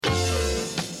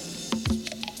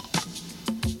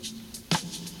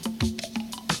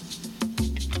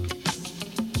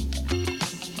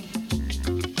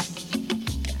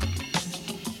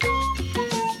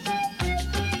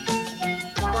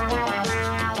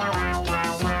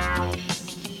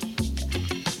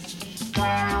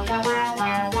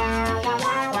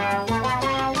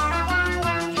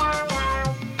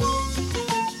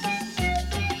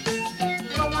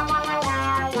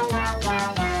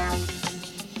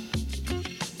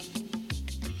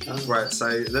Right,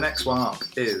 so the next one up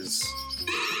is...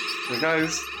 Here it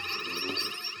goes.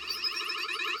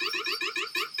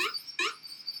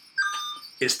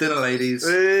 It's Dinnerladies.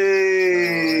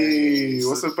 Hey!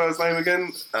 What's the bird's name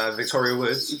again? Victoria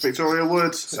Woods. Victoria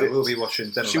Wood. So we'll be watching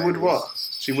Dinnerladies. She would what?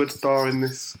 She would star in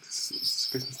this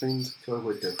Christmas themed. Victoria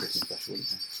Wood do a Christmas special,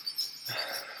 wouldn't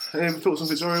they? Any thoughts on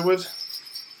Victoria Wood?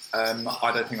 I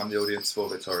don't think I'm the audience for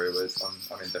Victoria Woods. I'm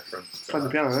indifferent. Plays the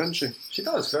piano, doesn't she? She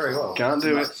does very well. Can't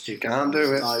do it. Can't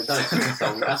do it. No, don't sing the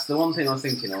song. That's the one thing I was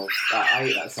thinking of. I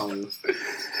hate that song.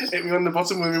 Hit me on the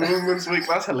bottom with your Women's Week.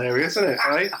 That's hilarious, isn't it?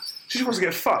 Eh? She just wants to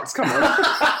get fucked. Come on.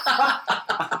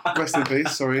 Rest in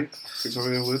peace. Sorry,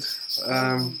 Victoria Wood.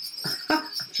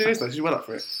 She is though. She's well up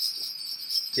for it.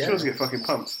 She wants to get fucking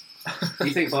pumped.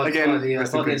 You think by the end of that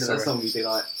song you'd be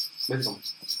like, where's it gone?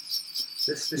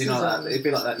 This you know that it'd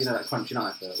be like that. You know that Crunchy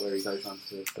Nut advert where he goes around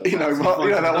to. You know what? You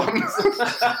know that one.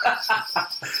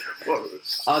 What?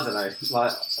 I don't know.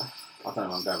 Like, I don't know. Where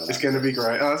I'm going with It's that. going to be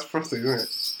great. Oh, that's frosty, isn't it?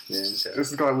 Yeah. This is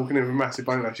the guy walking in with a massive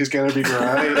boner. She's going to be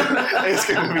great. It's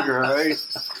going to be great.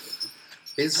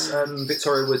 Is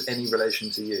Victoria Wood any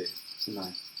relation to you? No,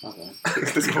 I don't know.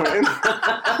 It's disappointing.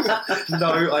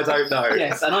 No, I don't know.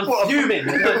 Yes, and I'm fuming.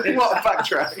 What a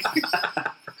backtrack.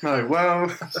 No, well...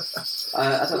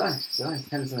 I don't know.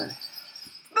 Depends on it.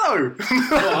 No! On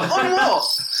what?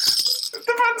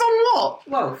 Depends on what?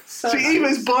 Well, She either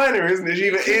is binary, isn't it? She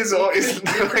either is or isn't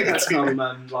related to you.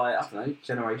 Like, I don't know,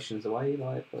 generations away.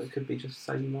 Like, but it could be just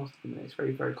the same last name. It's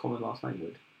very, very common last name,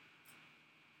 Wood.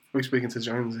 We're speaking to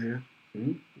Jones here.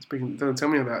 Hmm? Don't tell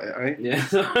me about it, eh? Yeah.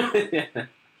 Yeah.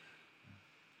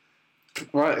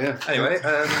 Right, yeah. Anyway,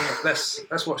 let's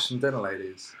watch some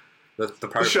Dinnerladies. The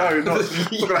program. The show, not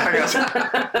going to hang out.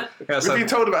 Yeah, We've been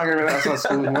told about hanging out outside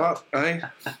school and what, eh?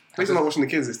 At least I'm not watching the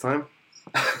kids this time.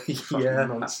 Yeah.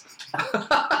 Months.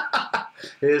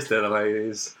 Here's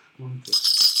Dinnerladies.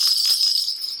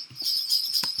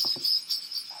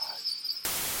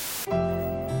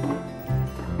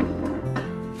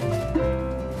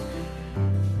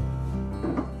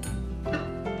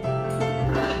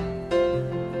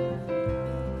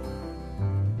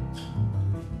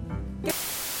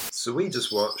 So we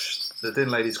just watched the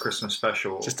Dinnerladies Christmas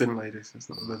special. Just Dinnerladies, it's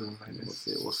not the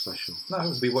Dinnerladies. What's special?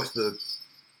 No, we watched the...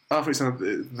 I thought it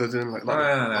sounded the Dinnerladies.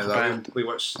 No. Band. We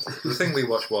watched... The thing we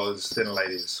watched was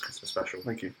Dinnerladies Christmas special.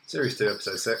 Thank you. Series 2,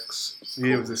 Episode 6. What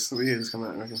year was this coming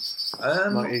out, I reckon?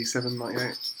 97,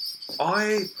 98.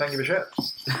 I don't give a shit.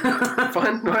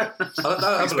 Fine, right.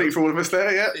 I'll Speak for all of us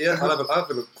there, yeah? Yeah, I'll have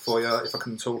a look for you if I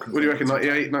can talk. What do you reckon,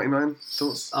 98, 99?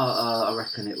 Thoughts? I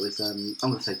reckon it was, I'm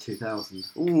going to say 2000.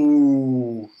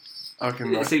 Ooh. I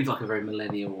reckon, It seems like a very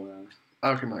millennial...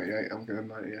 I reckon 98, I'm going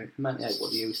 98. 98,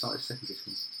 what year we started secondary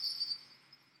school?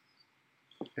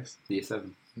 Yes. Year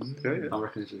 7. Yeah. I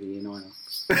reckon this was the year 9.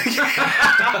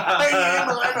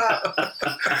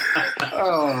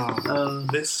 Oh.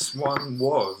 This one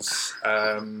was...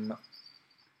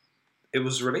 it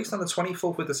was released on the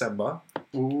 24th of December.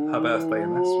 Ooh. Her birthday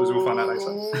in this, which we'll find out later.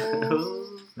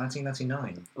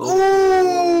 1999.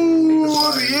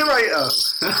 Ooh, the year later.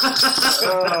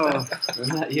 Oh.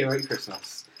 And that year 8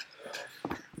 Christmas.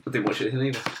 I didn't watch it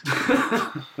either.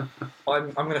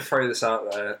 I'm going to throw this out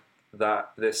there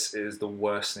that this is the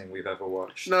worst thing we've ever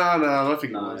watched. No, I don't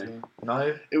think it was.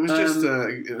 No? It was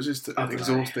just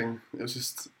exhausting. It was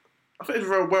just. I think it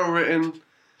was well written.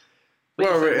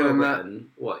 Well written and that.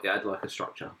 What? It had like a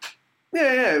structure.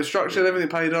 Yeah, it was structured. Everything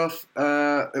paid off.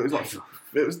 It was like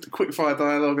it was quick fire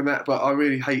dialogue and that. But I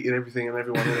really hated everything and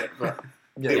everyone in it. But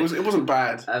Yeah. it wasn't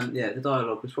bad. Yeah, the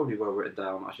dialogue was probably well written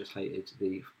down. I just hated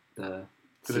the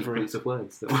Delivery. sequence of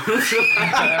words. That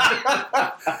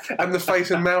And the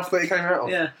face and mouth that he came out of.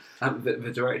 Yeah,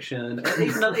 the direction,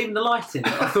 even the lighting,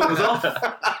 I thought was off.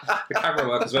 The camera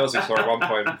work as well, as we saw at one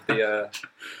point. The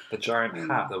giant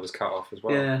hat that was cut off as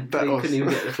well. Yeah, That you was- couldn't even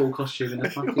get the full costume in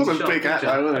the fucking It was a shot, big did hat you?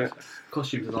 though, wasn't it?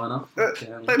 Costume designer. They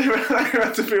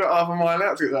had to figure out half a mile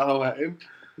out to get that whole hat in.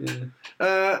 Yeah.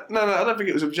 No, I don't think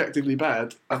it was objectively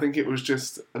bad. I think it was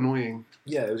just annoying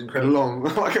Yeah, it was and incredible. long.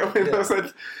 Like I Yeah.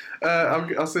 said,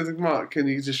 I said to Mark, can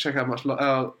you just check how much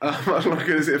longer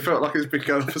is it? It felt like it's been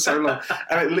going for so long,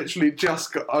 and it literally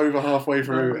just got over halfway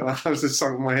through, and I was just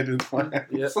sunk my head into my hands.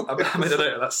 Yeah, I made a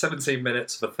note of that. 17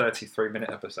 minutes of a 33-minute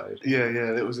episode. Yeah,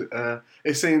 it was.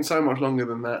 It seemed so much longer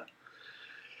than that,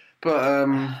 but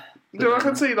I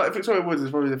can see like Victoria Woods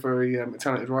is probably a very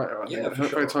talented writer. I think. Yeah, for Very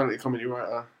sure. talented comedy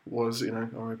writer was,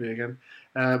 R.I.P. again.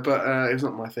 But it was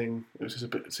not my thing. It was just a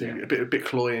bit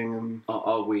cloying and.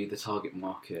 Are we the target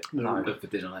market No. of the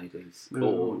Dinnerladies No.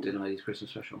 or Dinnerladies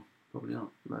Christmas special? Probably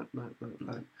not. No.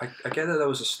 I get that there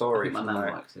was a I story think my from nan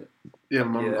like likes it. Yeah,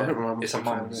 Mum. Yeah, I think my mum was it's a quite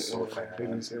fan of mum's it, sort of thing,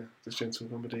 It is, yeah. This gentle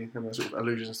comedy and the sort of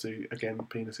allusions to, again,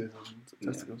 penises and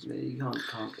testicles. Yeah, you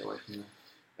can't get away from that.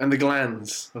 And the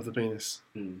glands of the penis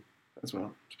as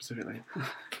well, specifically.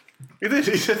 He did.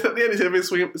 He said at the end, he said, "I've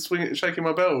been swinging, shaking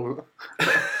my bell." And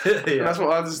that's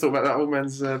what I just thought about that old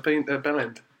man's bell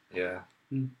end. Yeah.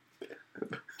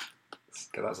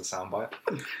 That's a soundbite.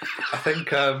 I think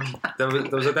there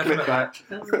was a definite like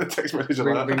Text message of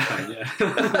that.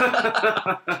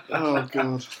 Yeah. Oh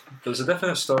god. There was a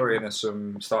definite story in this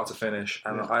from start to finish,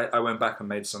 and I went back and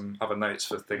made some other notes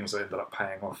for things that ended up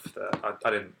paying off that I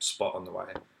didn't spot on the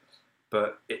way.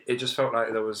 But it just felt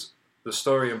like there was the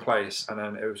story in place, and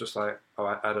then it was just like, oh,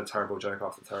 I had a terrible joke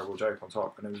after terrible joke on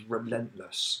top, and it was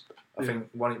relentless. I think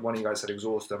one of you guys said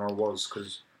exhausted, and I was,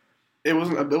 because there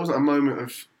wasn't a moment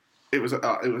of it was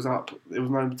up. It was no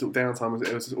downtime.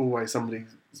 It was always somebody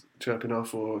chirping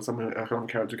off or something, another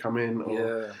character come in,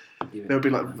 or there would be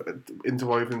like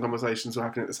interwoven conversations were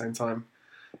happening at the same time.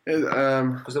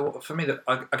 Because for me,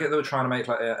 I get they were trying to make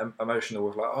like emotional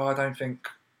with like, oh, I don't think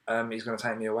he's going to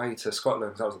take me away to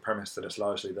Scotland. 'Cause that was the premise to this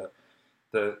largely, that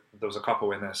there was a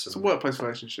couple in this. It's a workplace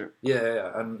relationship.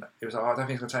 Yeah, and it was like, oh, I don't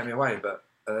think he's going to take me away, but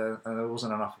and there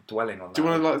wasn't enough dwelling on that. Do you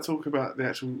want to like talk about the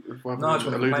actual? No, I just want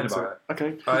to complain about it.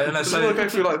 Okay. No, so you want to go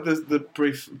through like the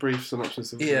brief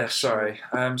synopsis of sorry.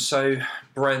 So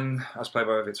Bren, as played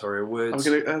by Victoria Woods.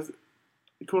 I'm gonna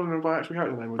you calling her by actual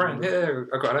character name? Bren, yeah,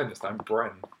 I don't understand.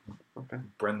 Bren. Okay.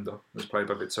 Brenda was played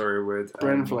by Victoria Wood.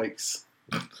 Bren Flakes.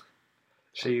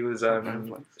 She was in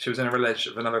a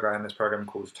relationship with another guy in this program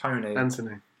called Tony.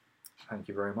 Anthony. Thank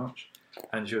you very much.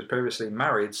 And she was previously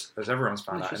married, as everyone's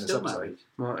found out in this episode. Married.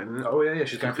 Martin. Oh yeah,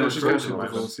 she's going through a divorce at the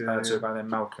moment. Yeah. To a guy named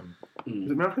Malcolm.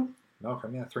 Is it Malcolm?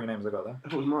 Malcolm, yeah, 3 names I got there. I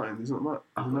thought it was Martin. He's not Martin.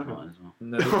 I thought Martin as well.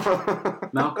 No.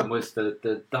 Malcolm was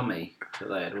the dummy that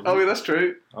they had, wasn't Oh yeah, that's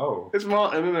true. Oh. It's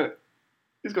Martin, isn't it?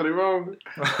 He's got it wrong.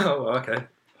 Oh, okay.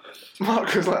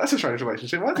 Mark was like, that's a strange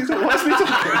relationship. Why is he talking?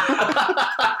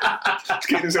 He's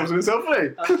keeping himself to himself,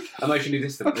 isn't he? Emotionally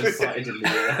distant, excited in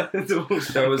the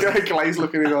There was a glazed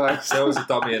look in his eyes. There was a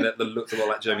dummy in it that looked a lot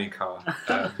like Jimmy Carr.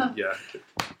 Yeah,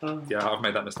 I've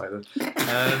made that mistake then.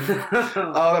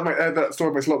 That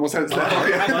story makes a lot more sense now.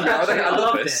 I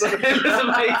love this. It was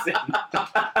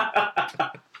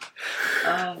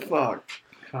amazing. Fuck.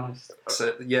 Christ.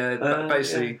 So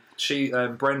basically,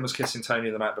 Bren was kissing Tony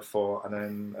the night before, and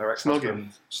then her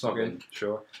ex-husband snogging,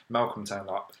 sure. Malcolm turned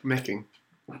up, Mecking,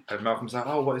 and Malcolm's like,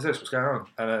 "Oh, what is this? What's going on?"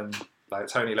 And then like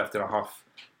Tony left in a huff,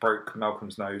 broke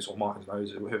Malcolm's nose or Martin's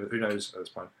nose, who knows at this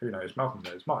point? Who knows? Malcolm's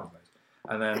nose, Martin's nose.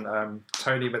 And then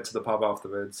Tony went to the pub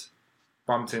afterwards,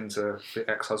 bumped into the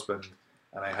ex-husband,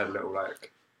 and they had a little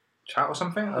like chat or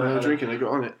something. They were drinking. They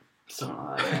got on it.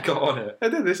 Got on it. They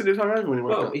did. They said he was hungover when he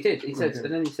woke up. Well, he did. He said,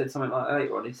 and then he said something like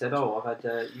later on. He said, "Oh, I've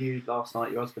had you last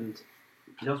night. Your husband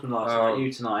last night.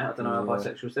 You tonight. I don't know how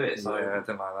bisexuals do it." So yeah, I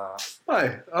didn't like that.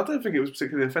 No, I don't think it was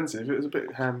particularly offensive. It was a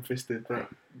bit ham-fisted, but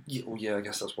yeah, I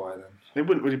guess that's why then. It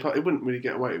wouldn't really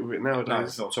get away with it nowadays. No,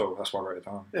 it's not at all. That's why I wrote it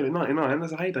down. Yeah, but 99,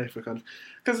 there's a heyday for kind of...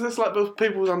 Because that's like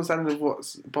people's understanding of what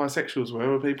bisexuals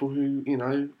were people who,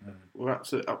 were up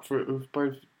for it with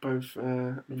both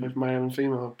male and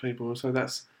female people. So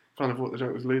that's kind of what the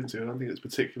joke was alluding to. I don't think it's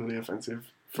particularly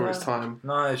offensive for its time.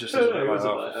 No, it's just... it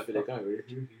wasn't like having a go.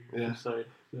 Yeah. So,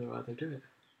 how they do it.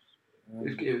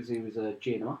 He was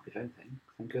geeing them up, if anything.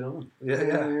 And good on.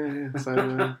 Yeah.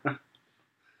 So,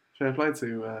 fair play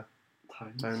to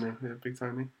Tony. Yeah, Big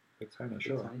Tony. Big Tony,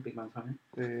 sure. Big man Tony.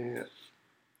 Yeah.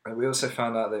 And we also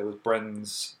found out that it was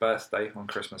Bren's birthday on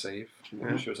Christmas Eve. Yeah.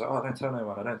 And she was like, "Oh, I don't tell no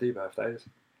one. I don't do birthdays."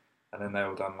 And then they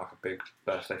all done like a big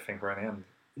birthday thing for her in the end.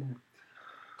 Yeah.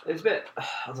 It was a bit... I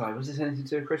don't know, was this anything to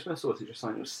do with Christmas, or was it just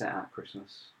something that was set at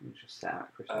Christmas? It was just set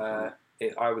at Christmas.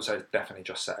 I would say it's definitely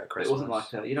just set at Christmas. It wasn't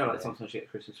like like sometimes you get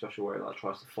a Christmas special where it like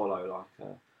tries to follow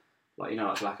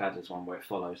like Blackadder's one where it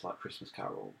follows like Christmas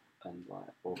Carol and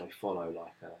or they follow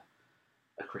like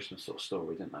a Christmas sort of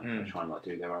story, didn't they? They try and like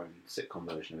do their own sitcom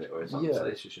version of it, whereas so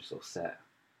this was just sort of set.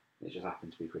 It just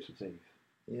happened to be Christmas Eve.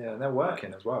 Yeah, and they're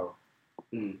working as well.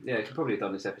 Yeah, it could probably have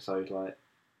done this episode like.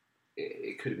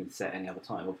 It could have been set any other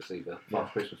time. Obviously, the Father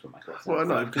Christmas would make a lot of sense. Well,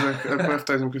 no, because her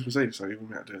birthday's on Christmas Eve, so you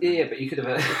wouldn't have to do it. Yeah, but you could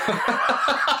have...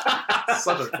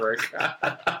 Such a prick.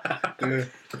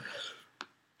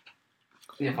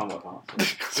 Yeah. Fun work part.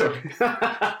 Sorry.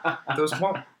 There's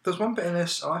one bit in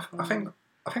this, I think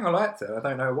I liked it, I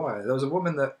don't know why. There was a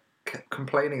woman that kept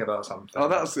complaining about something. Oh,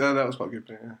 that was quite good,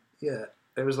 yeah. Yeah,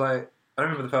 it was like, I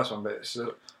remember the first one, but it's,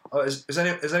 is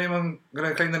anyone going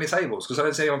to clean any tables? Because I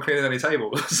don't see anyone cleaning any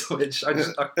tables. Which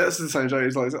that's the same joke.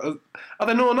 It's like, are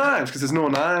there no knives? Because there's no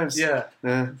knives. Yeah.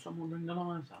 Can someone bring the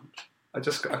knives out? I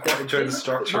quite enjoyed the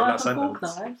structure of that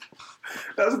sentence.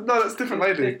 That's a different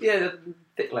lady. Yeah, the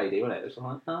thick lady, wasn't it? It was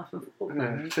like knife and fork.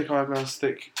 Yeah, thick eyebrows,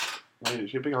 thick lady.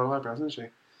 She had big old eyebrows, isn't she?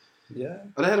 Yeah.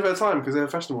 Are they ahead of her time because they're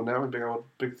fashionable now with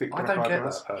big, thick I black don't get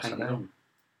eyebrows? that personally.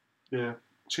 Yeah.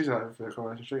 She's out of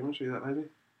Coronation Street, wasn't she, that lady?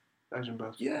 Asian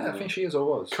bird. Yeah, I think she is or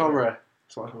was. Corrie.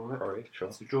 That's what I call it. Corrie, sure.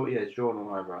 It's drawn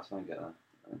on eyebrows, I don't get that.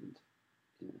 And,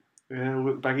 yeah,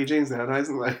 with baggy jeans nowadays,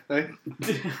 isn't they?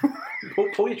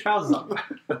 pull your trousers up.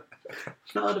 Not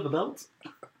heard of a belt?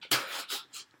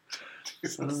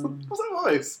 What's that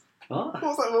voice? What?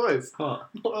 What's that voice? What?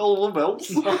 Not all the belts.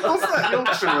 What's that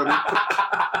Yorkshireman?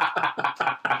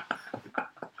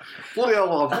 Bloody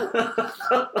hell,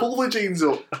 lad. Pull the jeans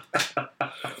up.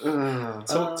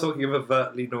 Talking of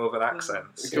overtly northern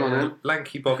accents. Go on then.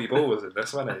 Lanky Bobby Ball was in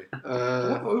this, wasn't he?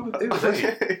 Who was he?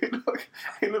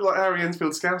 He looked like Harry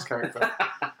Enfield Scouse character.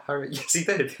 Yes, he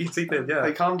did. He did, yeah.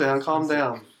 Hey, calm down.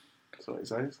 That's what he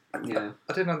says. Yeah.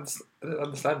 I didn't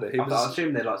understand it. I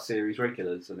assume they're like series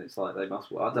regulars, and it's like they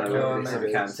must. I don't know if it's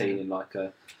a canteen in like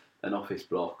an office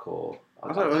block or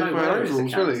I don't know where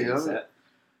overalls really. Set,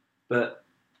 but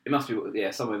it must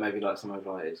be somewhere maybe like somewhere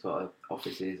like it's got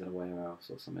offices and a warehouse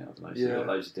or something. I don't know. So you've got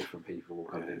loads of different people all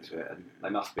coming into it, and they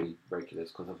must be regulars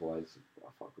because otherwise, I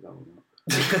fuck with that one.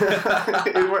 He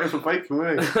was waiting for bacon,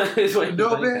 wasn't he? He's waiting No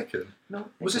for bacon. No.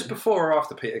 Was this before or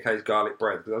after Peter Kay's garlic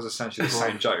bread? That was essentially the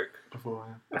same joke. Before,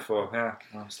 yeah.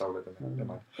 I stole it, didn't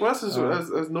I? Well, that's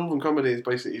as Northern comedy is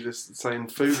basically just saying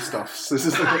foodstuffs. This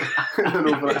is the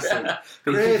Northern accent.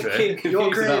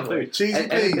 Your gravy. Cheesy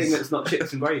Anything peas. that's not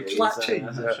chips and gravy. Flat is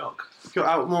cheese. a shock. Got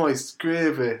out moist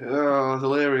gravy. Oh, it's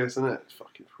hilarious, isn't it?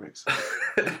 Fucking pricks.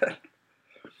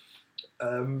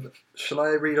 Shall I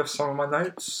read off some of my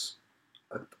notes?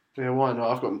 Yeah, why not?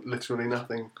 I've got literally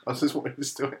nothing. I just wanted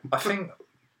to do it. I think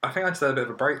I just had a bit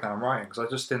of a breakdown writing because I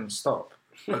just didn't stop.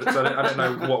 I don't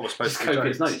know what was supposed to be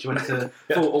Copious jokes. notes. You went to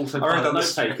full autopilot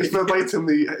note taking. It's verbatim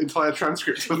the entire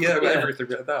transcript. Yeah, with everything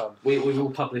written down. We've all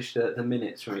published the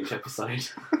minutes from each episode.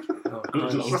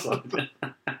 Alongside.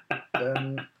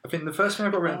 I think the first thing I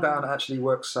got written down actually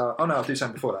works out. Oh no, I'll do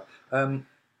something before that.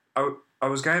 I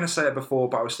was going to say it before,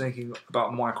 but I was thinking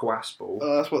about Michael Aspel.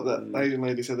 Oh, that's what that Asian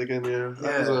lady said again. Yeah,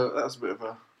 that was a bit of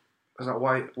a. I was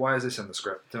like, why is this in the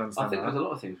script? Didn't understand I think that. there's a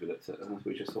lot of things we looked at and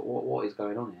we just thought, what is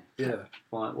going on here? Yeah.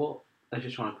 Like, what? They're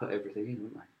just trying to put everything in,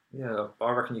 weren't they? Yeah,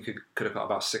 I reckon you could have got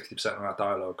about 60% of that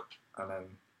dialogue, and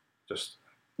then just.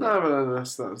 No, but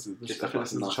that's just like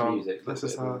that's nice the charm. music. That's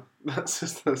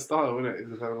just the style, isn't it? It's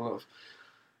just having a lot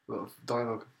of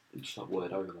dialogue. Just like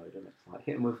word overload, isn't it? It's like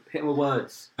hit 'em with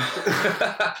words.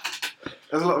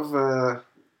 There's a lot of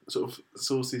sort of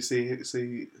saucy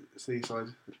seaside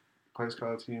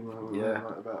postcard humour,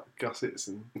 like about gussets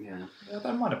and. Yeah, I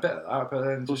don't mind a bit of that, but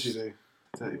then Of course you do,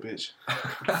 dirty bitch.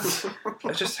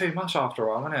 it's just too much after a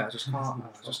while, isn't it? I just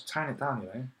can't. Just tone it down, you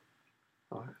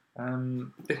know.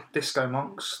 Right. Disco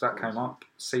Monks that came up.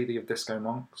 CD of Disco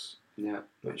Monks. yeah,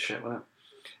 Which shit, wasn't it?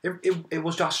 It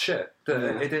was just shit.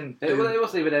 It didn't. It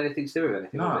wasn't even anything to do with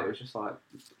anything. No. Was it? It was just like.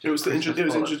 It was to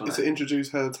introduce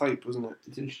her tape, wasn't it?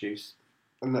 It's introduced.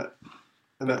 And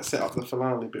that set up the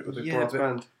finale bit with the brass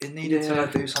band. It needed to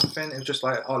do something. It was just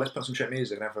like, oh, let's put some shit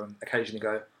music, and everyone occasionally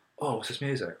go, oh, what's this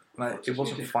music? Like, it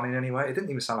wasn't funny in any way. It didn't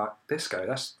even sound like disco.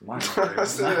 That's my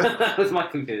That was my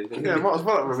confusion. Yeah, might as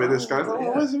well have been this guy.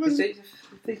 Where's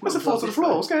the floor to the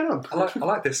floor? What's going on? I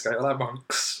like disco. I like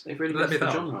monks. They've really Let me missed the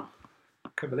down. genre.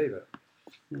 Couldn't believe it.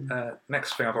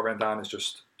 Next thing I've got written down is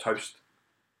just toast.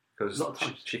 Because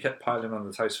she kept piling on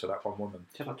the toast for that one woman.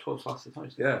 She had like 12 slices of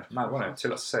toast. Yeah, mad, wasn't it? 2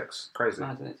 lots of 6. Crazy.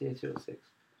 Mad, isn't it? Yeah, 2 out of 6.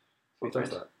 Who does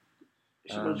that?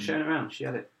 She wasn't sharing it around. She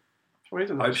had it. Well,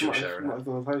 I hope she was sharing might have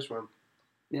done a toast run.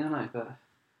 Yeah, I know, but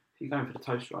if you're going for the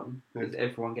toast run, is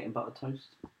everyone getting buttered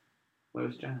toast? Where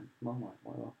was Jan? Marmite,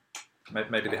 whatever.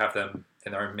 Maybe they have them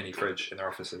in their own mini fridge in their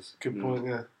offices. Good point,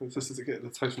 yeah. It's just to get the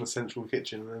toast from the central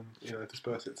kitchen and then,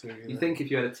 disperse it to... You think if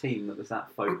you had a team that was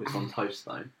that focused on toast,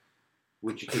 though,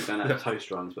 would you keep going out of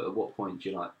toast runs, but at what point do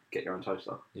you, get your own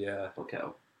toaster? Yeah. Or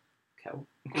kettle? Kettle?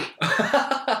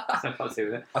 So fancy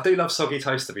with it. I do love soggy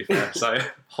toast, to be fair, so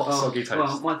hot soggy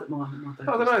toast. Well, my I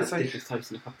don't know, just dishes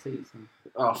toast in a cup of tea. So.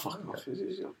 Oh, fuck off.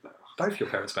 Both your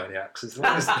parents maniacs.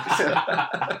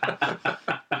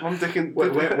 Mum dicking...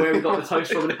 Where we got the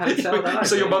toast from in the paddy cell?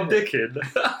 So your mum dicking?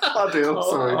 I do, I'm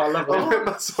sorry. I love it.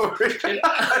 I'm sorry.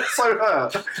 It's so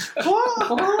hurt.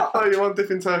 What? Oh, your mum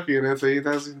dipping turkey in her tea,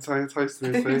 Dad's toast in his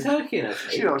tea. Dipping turkey in her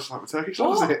tea? She knows she's like turkey, she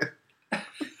loves it.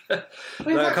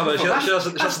 No, come on, she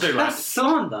doesn't do that. That's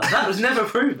slander. That was never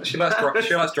proven. She likes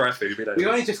dry food. We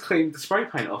only just cleaned the spray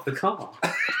paint off the car.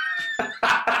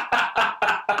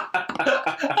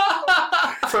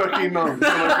 Turkey nuns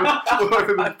all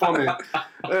over the bonnet.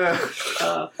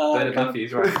 Bernard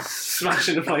Matthews, right?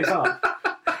 Smashing the place up.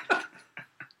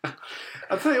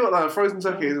 I'll tell you what though, frozen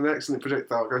turkey is an excellent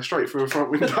projectile. Go straight through a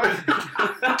front window.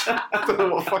 Don't know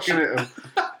what fucking hit them.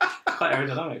 Quite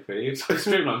aerodynamic, really. It's so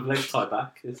streamlined, legs tied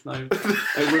back. There's no wind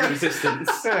resistance.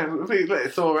 Yeah, if you let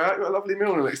it thaw out, you've got a lovely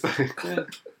meal the next day. Yeah.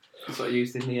 That's what I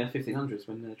used in the 1500s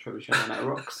when Trebuchet ran out of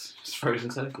rocks. Just frozen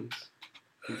turkeys.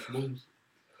 Into balls.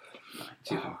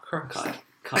 No, Christ.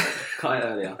 Cut it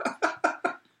earlier.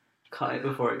 Cut it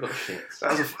before it got shit.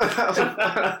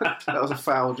 That was a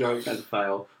foul joke. That's a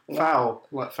fail. Foul,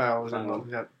 like foul, as in Foul.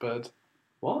 yeah, bird.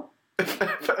 What? If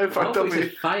I I tell me,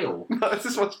 fail. no, it's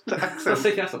just what's the I accent.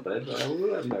 think that's a bird.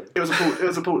 No. It was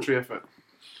a poultry effort.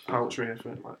 Poultry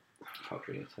effort. Like.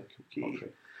 Poultry, poultry.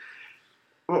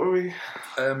 What were we?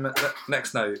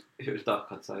 Next note. If it was duck,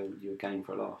 I'd say you were game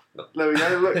for a laugh. But There we go.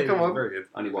 Look, come on. Very good.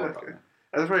 only one Okay. duck.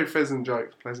 It was a very pleasant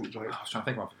joke. I was trying to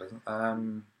think of one for present.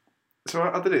 So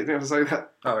I did it. Didn't have to say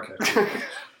that. Oh, okay.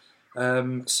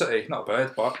 Sooty, not a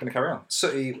bird, but I'm going to carry on.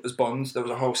 Sooty was Bond. There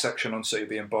was a whole section on Sooty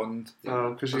being Bond.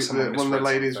 Because Someone one of the misread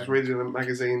ladies was something. reading a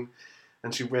magazine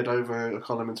and she read over a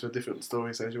column into a different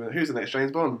story. So she went, "Who's the next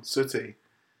James Bond? Sooty."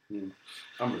 I'm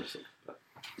really sick. But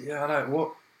Yeah, I know.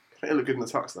 What? He looked good in the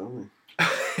tux, though, didn't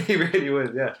He really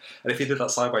would, yeah. And if he did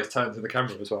that sideways turn to the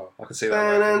camera as well, I could see he?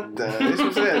 that. This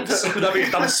was it. That'd be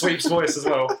done Sweep's voice as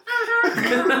well. Like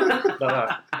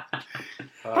that.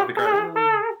 That'd be great.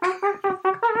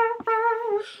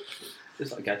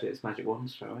 just like gadgets, magic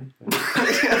wands, shall we?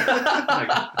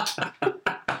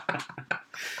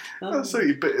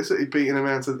 Sooty beating a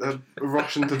man to a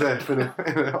Russian to death on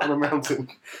a mountain.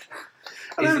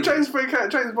 I know Is James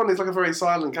Bond is like a very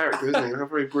silent character, isn't he? Like a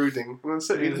very brooding. And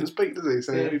Sooty doesn't speak, does he?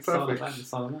 So it'd be perfect.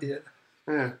 Silent. Yeah.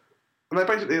 Yeah. And they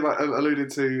basically like alluded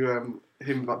to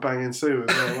him like banging Sue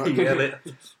as well. Like,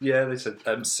 they said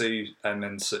Sue and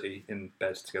then Sooty in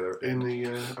bed together. in the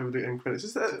over the end credits.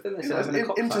 Is that Didn't they say having a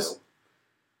cocktail?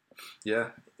 Yeah,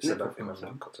 he said Yeah, that in the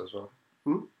cocktail as well.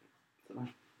 Hmm?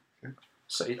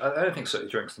 Sooty, I don't think Sooty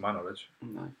drinks, to my knowledge.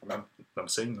 No. I'm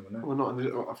seeing them, no. Well, not.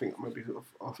 I think maybe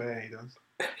off air he does.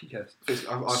 Yes.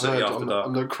 I've Sooty heard after dark.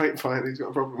 on the grapevine he's got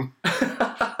a problem.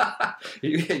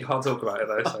 you can't talk about it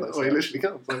though. So Well, he literally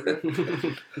can't. So,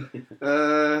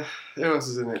 who else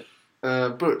is in it?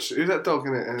 Butch. Who's that dog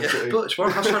in it? yeah, Butch. I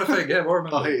was trying to think. Yeah, more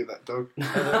remember. I hated that dog.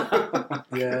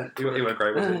 Yeah, he went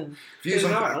great, wasn't he? Views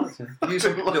on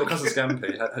Little Cousin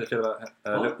Scampy. How do you feel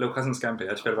about Little Cousin Scampy?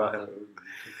 How do you feel about him?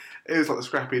 It was like the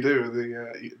Scrappy Doo of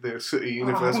the Sooty I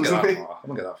universe, wouldn't wasn't get he? that far. I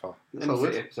wouldn't get that far. The only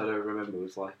City episode I remember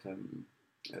was like there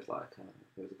was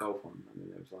a golf one, and then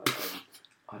there was like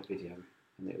I had a video,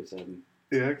 and it was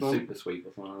Yeah, go on. Super Sweep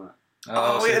or something like that.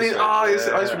 Oh, yeah, I used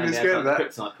to be really scared of that.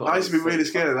 Kryptonite I used to be really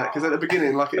scared of that because at the Oh.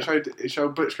 beginning, like it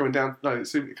showed Butch coming down to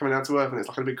earth, and it's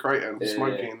like a big crater and Yeah,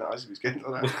 smoking. yeah. And I used to be scared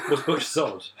of that. Was Butch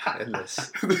Zod in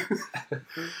this?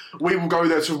 We will go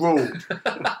there to rule.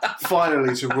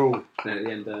 Finally, to rule. Then at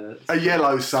the end, A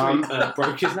yellow sun. Sweep,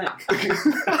 broke his neck.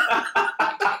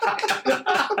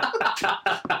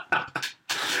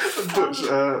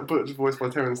 Butch voiced by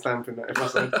Terence Stamp in that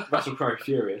episode. Russell Crowe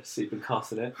furious. He'd been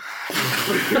casting it.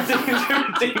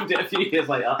 Redeemed it a few years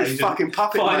later. His fucking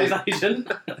puppet, Find mate. his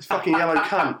agent. This fucking yellow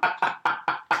cunt.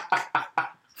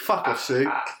 Fuck off, Sue.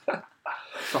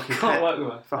 Fucking Can't work with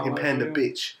her. fucking Can't panda work with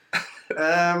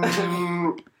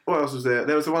bitch. What else was there?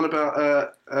 There was the one about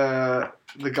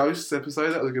the Ghosts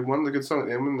episode. That was a good one. The good song at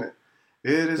the end, wasn't it?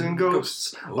 It isn't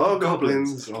ghosts or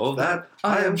goblins. Of that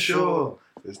I am sure.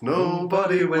 There's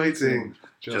nobody waiting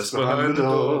just behind the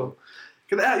door.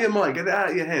 Get it out of your mind. Get it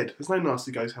out of your head. There's no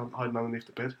nasty ghosts hiding underneath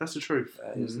the bed. That's the truth.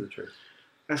 That is the truth.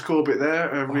 That's cool bit there.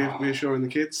 Reassuring the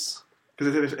kids.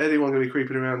 Because if anyone's going to be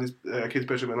creeping around his kid's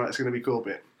bedroom at night, it's going to be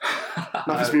Corbett.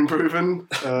 Nothing's been proven.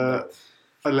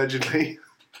 Allegedly.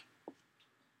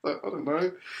 I don't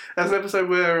know. There's an episode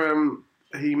where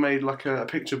he made like a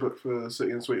picture book for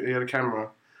Sooty and Sweet. He had a camera.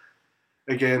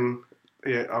 Again,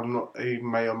 yeah, he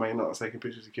may or may not have taken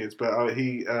pictures of kids, but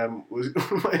he was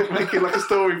making like a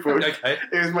storybook. Okay.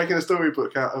 He was making a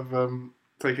storybook out of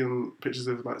taking pictures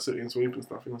of like Sooty and Sweep and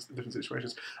stuff in different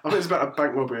situations. I think it's about a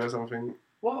bank robbery or something.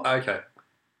 What? Okay.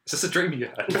 Is this a dream you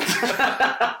had? This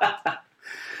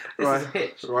is a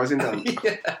pitch. Rising down.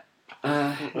 Yeah.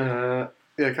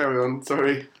 Yeah, carry on.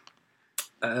 Sorry.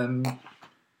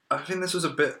 I think this was a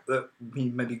bit that we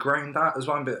maybe groaned at. There's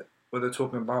one bit where they're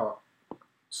talking about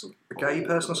a gay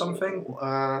person or something.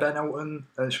 Ben Elton.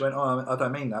 And she went, "Oh, I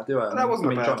don't mean that, do I?" That wasn't I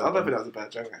mean, a bad. John I don't Elton. think that was a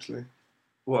bad joke actually.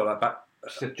 What, like back?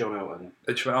 She said John Elton.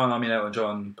 And she went, "Oh, no, I mean Elton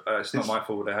John. It's not my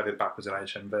fault. They have it backwards in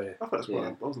HMV." I thought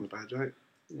that wasn't a bad joke.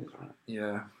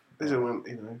 Yeah. This one,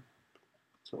 you know.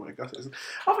 It's not what I got.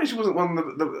 I think she wasn't one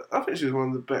of the. I think she was one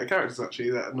of the better characters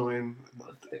actually. That annoying,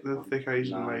 the thick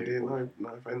Asian lady. No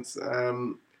offense. I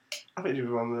think she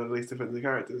was one of the least offensive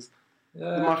characters.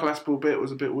 Yeah. The Michael Aspel bit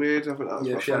was a bit weird. I think that was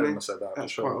quite she funny. hadn't said that.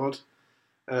 That's for quite sure. odd.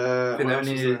 I think they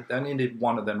only needed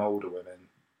one of them older women.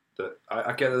 That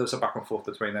I get that there's a back and forth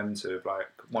between them two, of like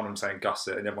one of them saying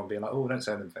 "Gusset" and the other one being like, "Oh, don't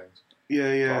say them things."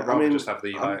 Yeah. I'd rather just have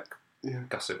the yeah.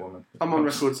 Gusset woman. I'm on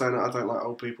record saying that I don't like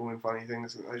old people in funny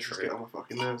things. They just get on my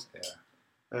fucking nerves.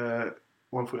 Yeah.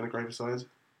 1 foot in the grave aside.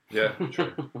 Yeah,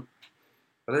 true.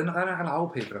 But they don't have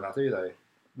old people in that, do they?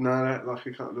 No, like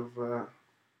a kind of. I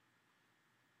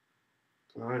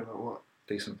don't know, like what?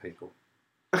 Decent people.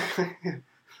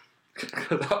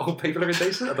 Old people are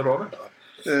indecent? I don't know.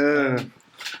 Yeah.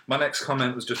 My next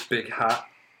comment was just big hat,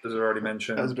 as I already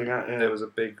mentioned. That was a big hat, yeah. There was a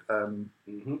big,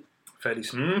 fairly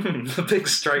a big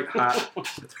straight hat. I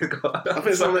think it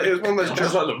was one of those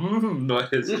just like the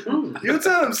noise. Your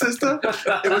turn, sister.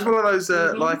 It was one of those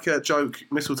joke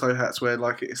mistletoe hats where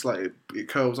it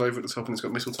curls over at the top and it's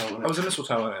got mistletoe on it. Oh, was a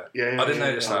mistletoe on it? Yeah. I didn't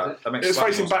notice that. It was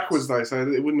facing backwards though, so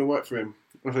it wouldn't have worked for him.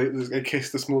 I think it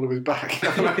kissed the small of his back.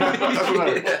 I don't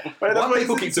know. Yeah. Why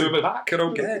people keep doing the back? I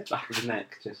don't get. Back of the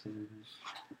neck, just.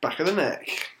 Back of the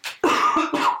neck.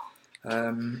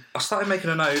 I started making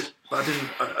a note, but I didn't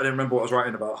remember what I was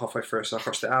writing about halfway through, so I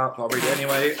crossed it out. I'll read it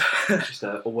anyway. Just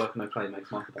all work no play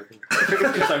makes Michael bacon.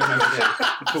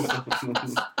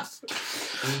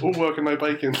 All work and no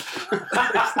bacon.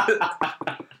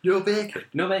 No bacon.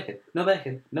 No bacon. No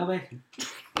bacon. No bacon.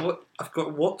 What I've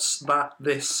got? What's that?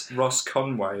 This Ross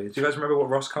Conway. Do you guys remember what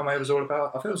Ross Conway was all about?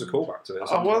 I think it was a callback to it.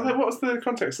 What's the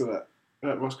context of that?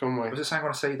 Ross Conway. Was it sang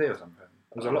on a CD or something?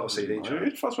 There was a lot of CD. Who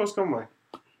the fuck's Ross Conway?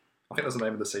 I think that's the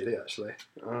name of the CD actually.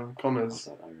 Connors.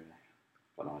 I don't know really.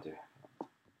 But no idea.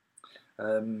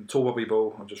 Tall Bobby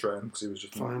Ball. I've just written because he was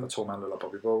just Fine. a tall man like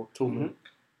Bobby Ball. Tall man.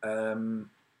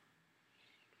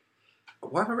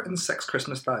 Why have I written Sex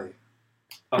Christmas Day?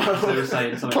 Oh, they were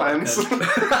saying something Plans. like,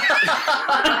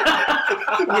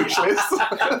 Wish list.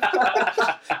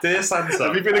 Dear Santa.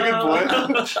 Have you been a good boy?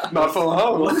 Not full of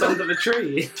holes. what's under the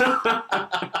tree?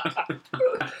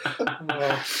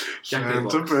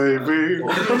 Santa baby.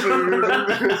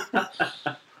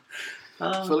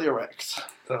 Fully erect.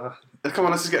 Come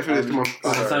on, let's just get through this. Come on.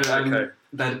 Okay.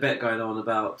 They had a bet going on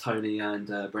about Tony and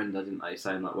Brenda, didn't they?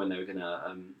 Saying like when they were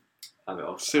gonna have it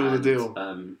off. Seal the deal.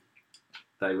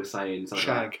 They were saying something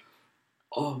Shag. like,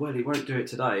 "Oh well, he won't do it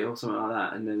today," or something like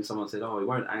that. And then someone said, "Oh, he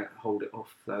won't hold it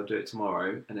off. They'll do it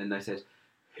tomorrow." And then they said,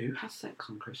 "Who has sex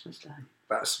on Christmas Day?"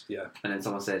 That's yeah. And then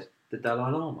someone said, "The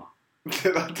Dalai Lama."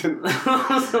 I didn't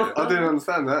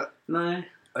understand that. No.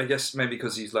 I guess maybe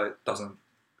because he's doesn't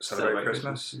celebrate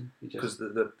Christmas. Because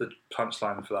the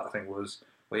punchline for that I think was,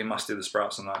 well, you must do the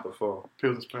sprouts the night before.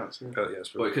 Peel the sprouts. Yeah. Oh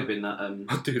yes. Well, it could have been that.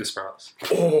 I'll do the sprouts.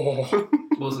 Oh.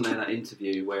 Wasn't there that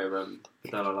interview where the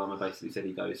Dalai Lama basically said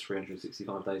he goes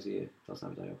 365 days a year, doesn't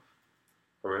have a day off?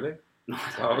 Oh really? No,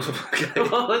 Oh, okay. Peel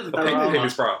the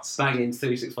sprouts. Banging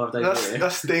 365 days a year.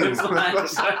 That stings.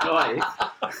 That's no way.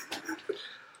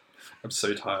 I'm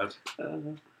so tired.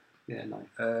 Yeah, no.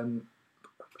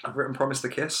 I've written "Promise to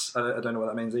Kiss." I don't know what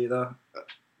that means either.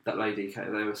 That lady,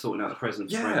 they were sorting out the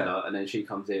presents for Brenda, and then she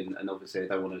comes in, and obviously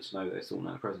they wanted to know that they're sorting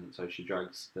out the present, so she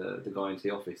drags the guy into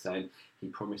the office saying, "He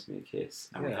promised me a kiss,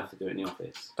 and we have to do it in the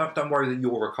office." Don't worry that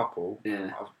you're a couple.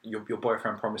 Yeah. Your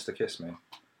boyfriend promised to kiss me.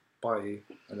 Bye.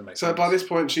 So by this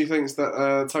point, she thinks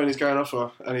that Tony's going off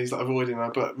her, and he's avoiding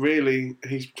her. But really,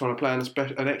 he's trying to plan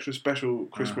an extra special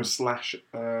Christmas /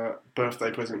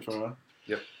 birthday present for her.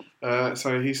 Yep.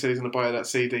 So he says he's going to buy her that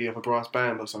CD of a brass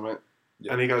band or something.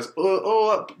 Yep. And he goes,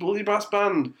 oh, that bloody brass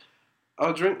band.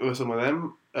 I'll drink with some of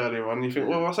them earlier on. And you think,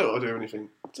 well, what's that got to do with anything?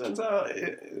 Turns out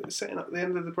it's setting up the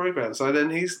end of the programme. So then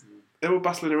they're all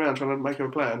bustling around trying to make her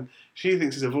a plan. She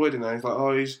thinks he's avoiding her. He's like,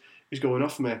 oh, he's going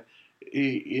off me.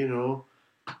 Yeah.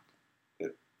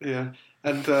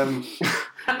 And do I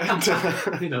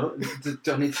need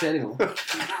to say anymore? No,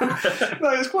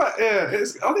 it's quite, I think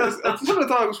some of the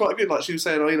dialogue was quite good. Like she was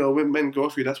saying, when men go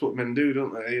off you, that's what men do,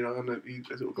 don't they? And they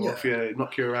sort of go off you,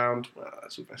 knock you around. Well,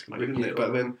 that's what basically good, isn't it?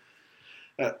 But then,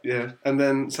 and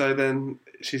then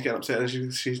she's getting upset and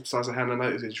she decides to hand her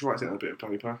notice in. She writes it on a bit of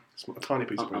paper. It's a tiny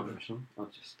piece of paper. I'll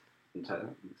just take that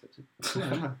and accept it.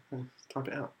 Type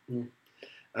it out. Yeah.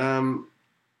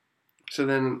 So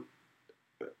then,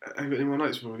 have you got any more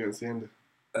notes before we get to the end?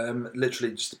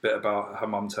 Literally just a bit about her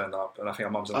mum turned up, and I think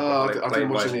her mum's I didn't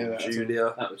watch played any of by that.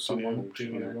 Julia. That was someone.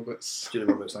 Julia Roberts. Julia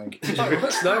Roberts, thank you. Sorry,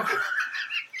 Roberts, no.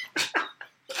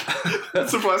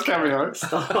 Surprise cameo.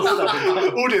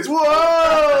 Audience,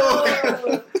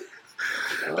 whoa!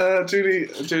 Julie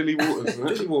Waters, isn't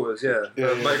it? Julie Waters, yeah.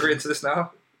 Am I agreeing to this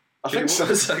now? I Julie think so.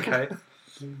 Waters, okay.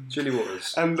 Julie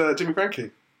Waters. And Jimmy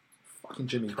Cranky. Fucking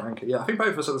Jimmy Cranky. Yeah, I think both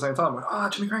of us at the same time went,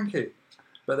 Jimmy Cranky.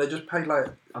 But they just played like...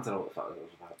 I don't know what the fuck that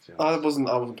was about. I wasn't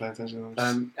paying attention.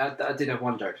 I did have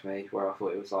one joke to me where I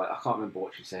thought it was like, I can't remember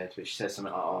what she said, but she said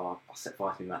something like, I set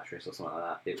fire to my mattress or something like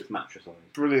that. It was mattress on me.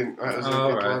 Brilliant. That was a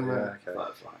good line there. Okay. That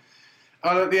was like,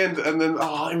 And at the end, and then,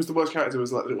 it was the worst character,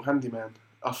 was like the little handyman.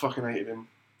 I fucking hated him.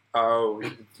 Oh,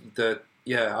 I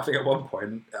think at one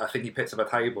point, I think he picked up a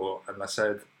table and I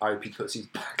said, I hope he puts his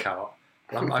back out.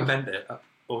 And I meant it.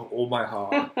 All my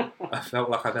heart. I felt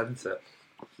like I meant it.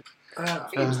 I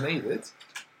think it was needed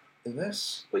in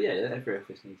this. well, yeah, every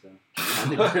office needs a.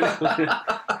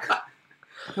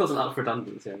 It wasn't up for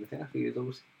redundancy or anything. I think it was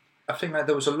always. I think that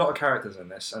there was a lot of characters in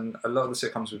this, and a lot of the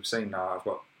sitcoms we've seen now have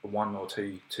got one or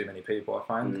two too many people, I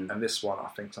find. And this one, I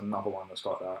think, is another one that's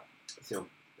got that. It's too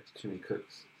many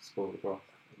cooks. Spoil the broth.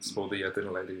 Spoil the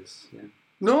Dinnerladies. Yeah.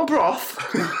 No broth!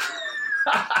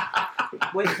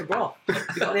 Wait for broth. You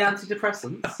got any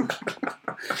antidepressants?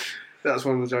 That's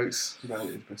one of the jokes about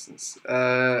antidepressants.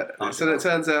 So it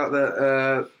turns out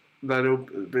that they'd all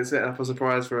been setting up a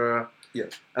surprise for her. Yeah.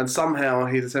 And somehow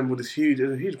he'd assembled this huge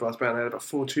brass band. They had about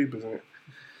 4 tubas in it.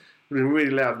 It would have been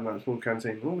really loud in that small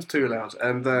canteen. Almost too loud.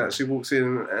 And she walks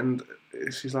in and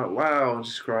she's like, wow, and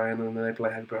she's crying. And then they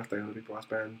play Happy Birthday on the big brass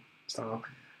band style.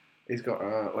 He's got,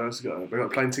 what else has he got? They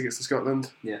got plane tickets to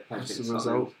Scotland. Yeah, plane tickets as to a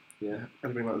Scotland. result. Yeah.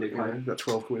 It'd been like, about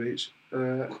 12 quid each.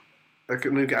 They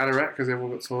couldn't get Anorak because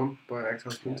everyone got torn by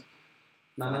ex-husband.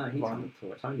 No, he tore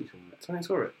it. Tony tore it. Tony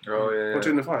tore it. Oh, yeah. Or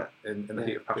during the fight? In the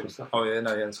heat of passion. Stuff. Oh, yeah,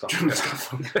 no, yeah, in Scotland.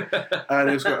 And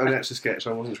it's got an extra sketch.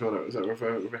 I wasn't sure that was a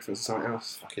reference to something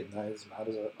else. Fucking that is mad,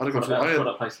 is it? I'd have gone for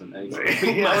Product placement. There you go.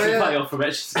 Yeah, Massive yeah. payoff from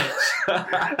Edge Sketch.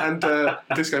 And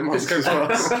Disco Monks as well.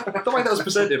 The way that was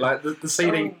presented, like the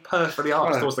CD perfectly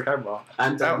arched towards the camera.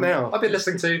 And Out now. I've been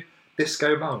listening to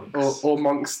Disco Monks. Or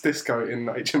Monks Disco in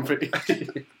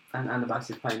HMV. And a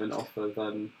massive payment off of fuck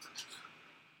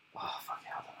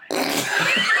it,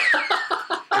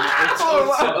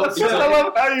 I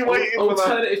love how you waited for that.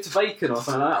 Alternative to bacon or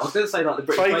something like that. I was going to say like the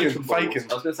British bacon balls. Bacon.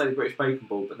 I was going to say the British bacon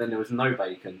ball, but then there was no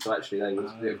bacon, so actually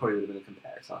it probably would have been a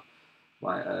competitor.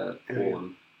 Like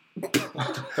corn.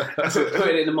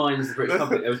 Putting it in the minds of the British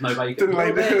public, there was no bacon.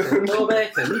 No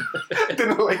bacon.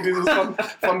 Dinnerladies was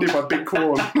funded by Big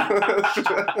Corn.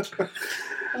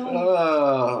 Anyway.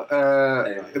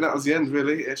 And that was the end,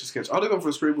 really. It's just sketch. I'd have gone for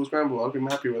a Screwball Scramble. I'd been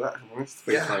happy with that, if I'm honest.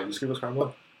 Screwball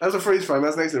Scramble. That was a freeze frame.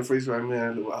 That's an excellent freeze frame.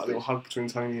 Yeah, a little hug between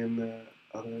Tony and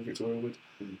Victoria Wood.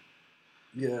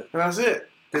 Yeah. And that's it.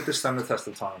 Did this stand the test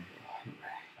of time?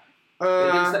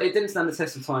 It didn't stand the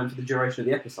test of time for the duration of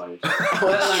the episode. Let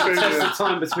alone the test of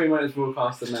time between when it was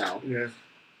broadcast and now. Yeah.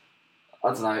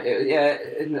 I don't know.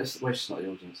 We're just not the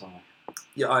audience, are we?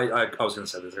 Yeah, I was going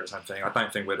to say the exact same thing. I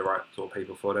don't think we're the right sort of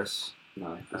people for this.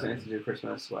 No. Was it anything to do with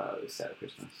Christmas? Well, it was set at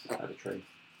Christmas. Had a tree.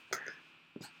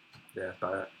 Yeah,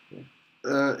 about it.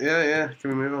 Yeah. Can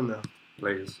we move on now?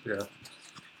 Please, yeah.